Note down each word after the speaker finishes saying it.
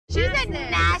She's a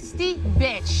nasty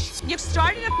bitch. You've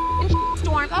started a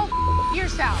storm. Oh,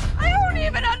 yourself. I don't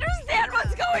even understand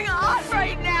what's going on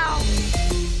right now.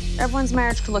 Everyone's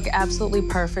marriage could look absolutely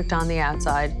perfect on the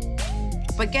outside.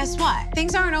 But guess what?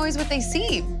 Things aren't always what they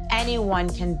seem. Anyone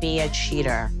can be a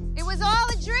cheater. It was all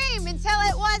a dream until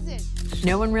it wasn't.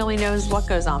 No one really knows what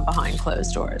goes on behind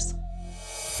closed doors.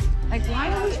 Like,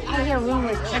 why are we out of your room?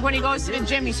 Like when he goes to the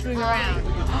gym, he's screwing around.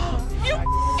 You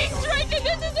drinking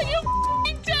this is you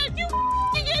dead, you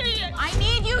idiot. I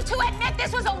need you to admit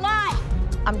this was a lie.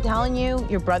 I'm telling you,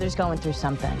 your brother's going through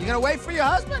something. You gonna wait for your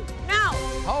husband? No.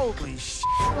 Holy shit.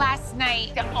 Last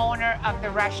night, the owner of the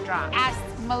restaurant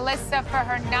asked Melissa for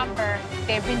her number.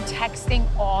 They've been texting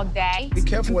all day. Be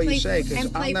careful what you say, because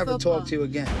I'll never talk to you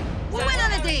again. Who went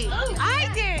on a date?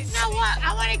 I did. You know what?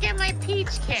 I want to get my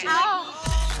peach kiss.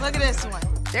 Look at this one.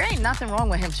 There ain't nothing wrong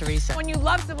with him, Teresa. When you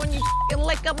love someone, you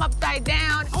lick them upside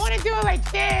down. I want to do it like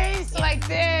this, like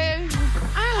this.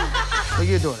 What are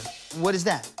you doing? What is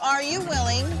that? Are you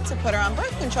willing to put her on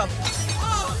birth control?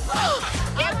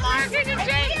 Get Margaret to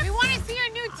drink. We want to see her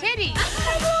new titties.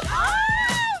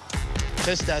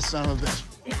 Kiss that son of a bitch.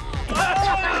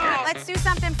 Let's do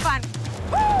something fun.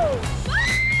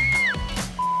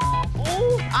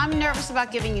 I'm nervous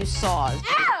about giving you saws.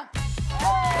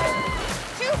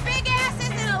 Two big asses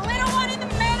and a little one in the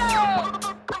middle.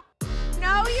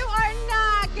 No, you are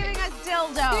not giving us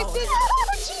dildo. This is,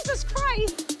 oh, Jesus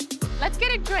Christ. Let's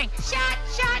get a drink. Shot,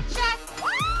 shot, shot.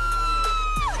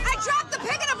 I dropped the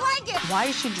pig in a blanket. Why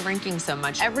is she drinking so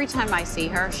much? Every time I see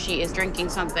her, she is drinking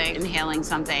something, inhaling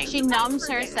something. She numbs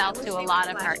herself to a lot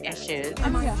of her issues.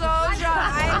 I'm so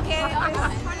dry. I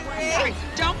can't.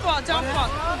 Don't fall, don't fall.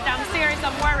 I'm serious,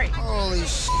 I'm worried. Holy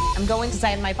shit. I'm going because I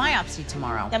have my biopsy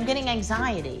tomorrow. I'm getting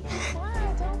anxiety.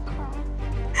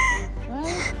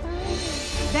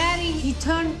 Daddy, he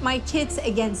turned my kids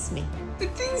against me. The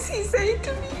things he's saying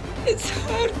to me, it's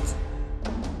hurt.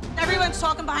 Everyone's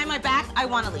talking behind my back. I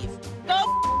want to leave. Go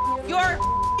your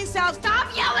self.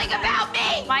 Stop yelling about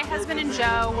me. My husband and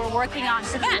Joe were working on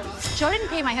this event. Joe didn't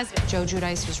pay my husband. Joe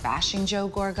Giudice was rashing Joe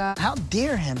Gorga. How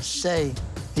dare him say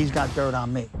he's got dirt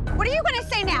on me? What are you gonna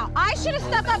say now? I should have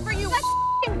stuck up for you. That's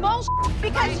bullshit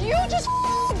because you just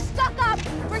stuck up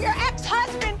for your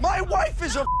ex-husband. My wife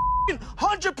is a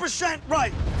 100%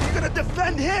 right. You're gonna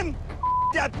defend him?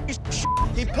 That piece of shit.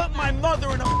 He put my mother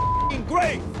in a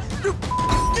grave. You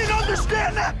didn't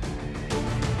understand that?